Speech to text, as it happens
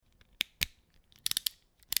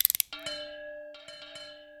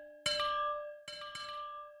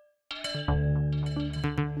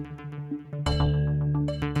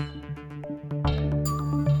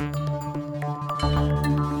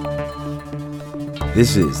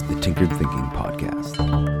This is the Tinkered Thinking Podcast,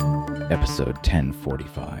 episode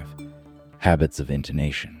 1045, Habits of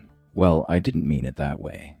Intonation. Well, I didn't mean it that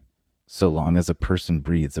way. So long as a person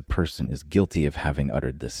breathes, a person is guilty of having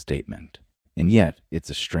uttered this statement. And yet, it's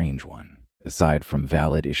a strange one. Aside from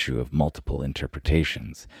valid issue of multiple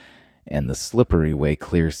interpretations, and the slippery way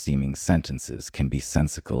clear-seeming sentences can be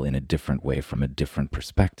sensical in a different way from a different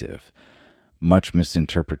perspective, much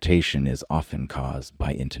misinterpretation is often caused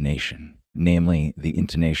by intonation. Namely, the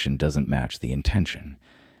intonation doesn't match the intention,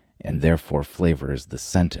 and therefore flavors the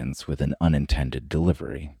sentence with an unintended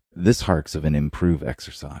delivery. This harks of an improve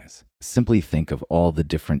exercise. Simply think of all the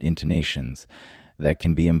different intonations that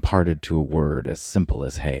can be imparted to a word as simple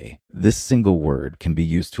as hey. This single word can be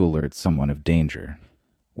used to alert someone of danger,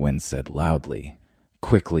 when said loudly,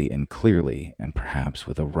 quickly and clearly, and perhaps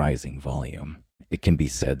with a rising volume. It can be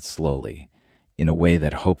said slowly, in a way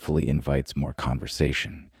that hopefully invites more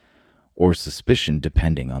conversation, or suspicion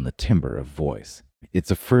depending on the timbre of voice.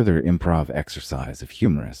 It's a further improv exercise of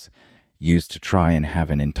humorous, used to try and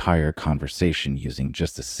have an entire conversation using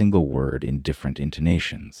just a single word in different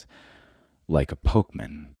intonations, like a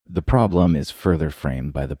pokeman. The problem is further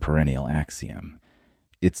framed by the perennial axiom,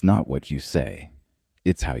 it's not what you say,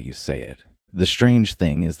 it's how you say it. The strange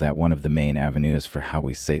thing is that one of the main avenues for how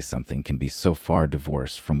we say something can be so far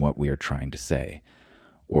divorced from what we are trying to say,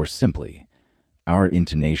 or simply, our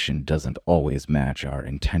intonation doesn't always match our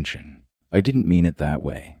intention. I didn't mean it that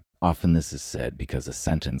way. Often this is said because a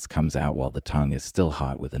sentence comes out while the tongue is still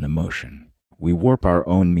hot with an emotion. We warp our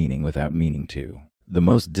own meaning without meaning to. The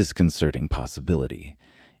most disconcerting possibility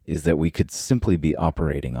is that we could simply be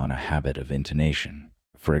operating on a habit of intonation.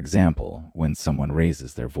 For example, when someone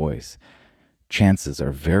raises their voice, chances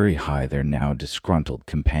are very high their now disgruntled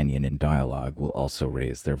companion in dialogue will also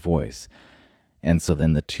raise their voice. And so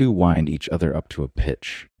then the two wind each other up to a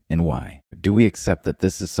pitch. And why? Do we accept that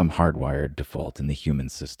this is some hardwired default in the human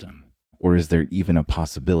system? Or is there even a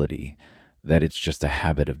possibility that it's just a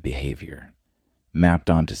habit of behavior, mapped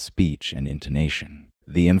onto speech and intonation?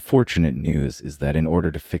 The unfortunate news is that in order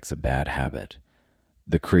to fix a bad habit,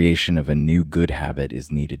 the creation of a new good habit is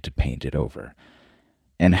needed to paint it over.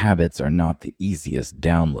 And habits are not the easiest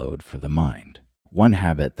download for the mind. One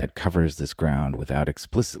habit that covers this ground without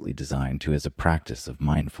explicitly designed to is a practice of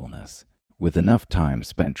mindfulness, with enough time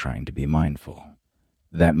spent trying to be mindful.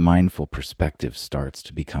 That mindful perspective starts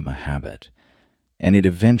to become a habit, and it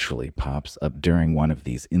eventually pops up during one of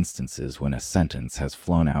these instances when a sentence has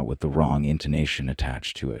flown out with the wrong intonation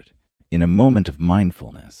attached to it. In a moment of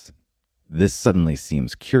mindfulness, this suddenly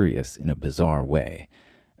seems curious in a bizarre way,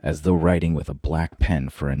 as though writing with a black pen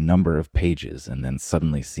for a number of pages and then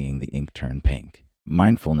suddenly seeing the ink turn pink.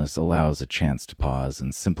 Mindfulness allows a chance to pause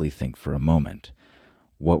and simply think for a moment.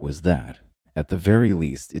 What was that? At the very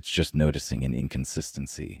least, it's just noticing an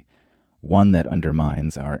inconsistency, one that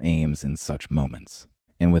undermines our aims in such moments.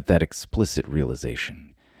 And with that explicit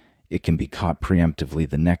realization, it can be caught preemptively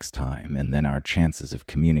the next time, and then our chances of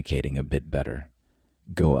communicating a bit better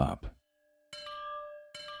go up.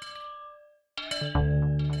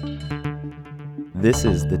 This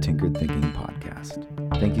is the Tinkered Thinking Podcast.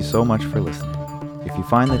 Thank you so much for listening. If you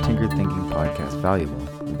find the Tinkered Thinking Podcast valuable,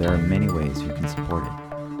 there are many ways you can support it.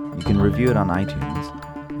 You can review it on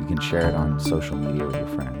iTunes, you can share it on social media with your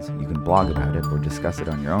friends, you can blog about it or discuss it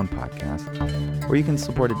on your own podcast, or you can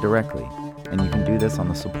support it directly, and you can do this on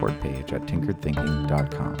the support page at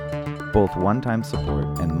tinkeredthinking.com. Both one-time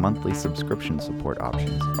support and monthly subscription support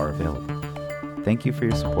options are available. Thank you for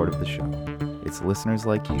your support of the show. It's listeners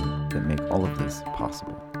like you that make all of this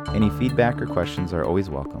possible. Any feedback or questions are always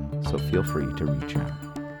welcome, so feel free to reach out.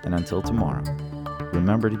 And until tomorrow,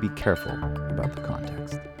 remember to be careful about the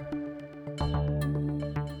context.